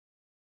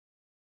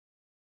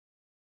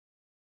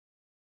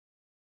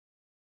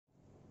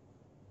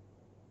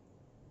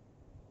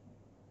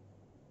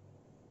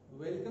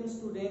Welcome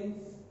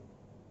students,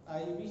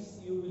 I wish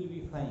you will be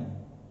fine.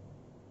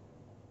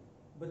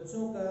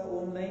 बच्चों का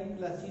online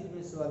classes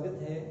में स्वागत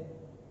है।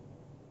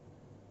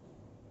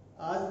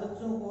 आज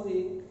बच्चों को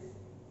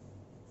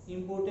एक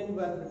इम्पोर्टेंट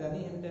बात बतानी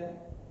है बेटा।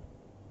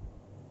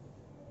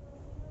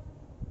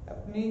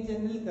 अपने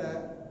चैनल का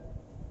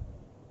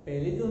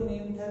पहले जो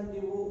नेम था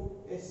वो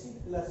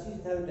एसिड क्लासेज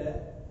था बेटा,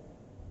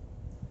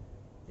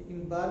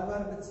 लेकिन बार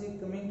बार बच्चे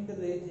कमेंट कर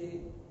रहे थे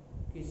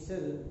कि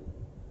सर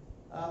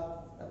आप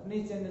अपने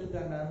चैनल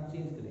का नाम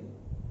चेंज करें।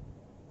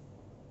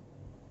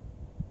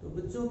 तो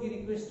बच्चों की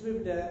रिक्वेस्ट पे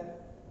बेटा,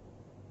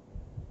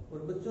 और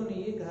बच्चों ने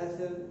ये कहा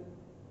सर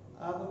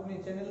आप अपने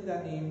चैनल का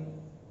नेम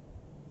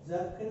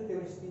जाखर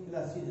केमिस्ट्री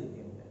क्लासेज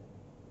रखें बेटा।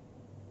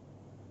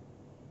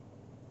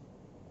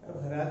 अब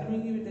हर आदमी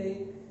की बेटा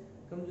एक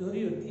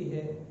कमजोरी होती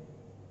है,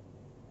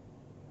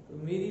 तो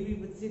मेरी भी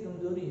बच्चे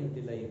कमजोरी है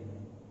बेटे लाइफ में।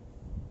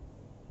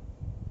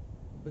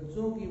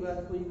 बच्चों की बात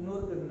को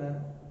इग्नोर करना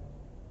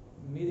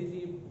मेरे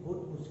लिए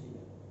बहुत मुश्किल है।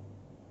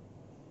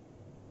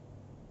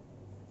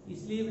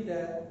 इसलिए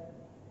बेटा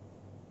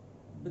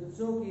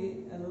बच्चों के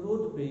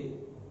अनुरोध पे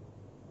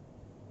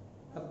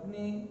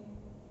अपने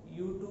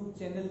YouTube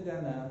चैनल का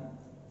नाम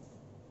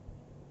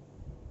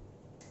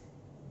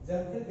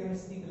जाखर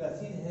केमिस्ट्री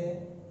क्लासेज है।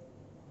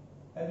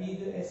 अब ये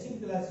जो एसिड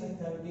क्लासेज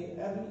था बेटे,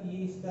 अब ये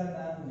इसका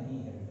नाम नहीं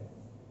है बेटा,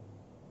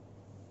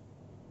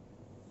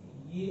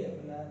 ये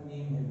अपना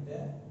नेम है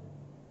बेटा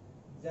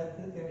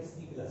जाखर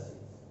केमिस्ट्री क्लासेज।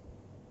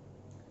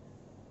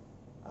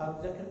 आप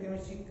जाखर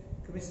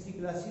केमिस्ट्री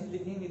क्लासेज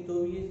लिखेंगे तो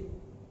ये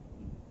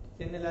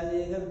चैनल आ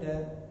जाएगा बेटा,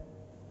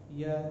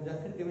 या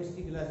जाखर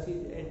केमिस्ट्री क्लासेज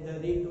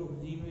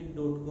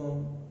 @gmail.com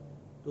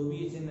तो भी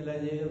ये चैनल आ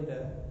जाएगा बेटा।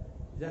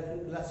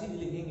 जाखर क्लासेज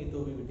लिखेंगे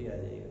तो भी बेटे आ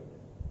जाएगा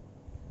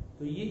बेटा।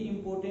 तो ये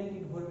इम्पोर्टेंट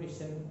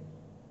इंफॉर्मेशन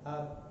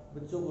आप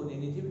बच्चों को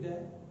देनी थी बेटा।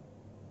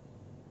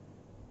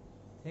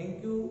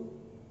 Thank you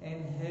and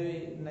have a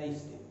nice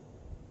day.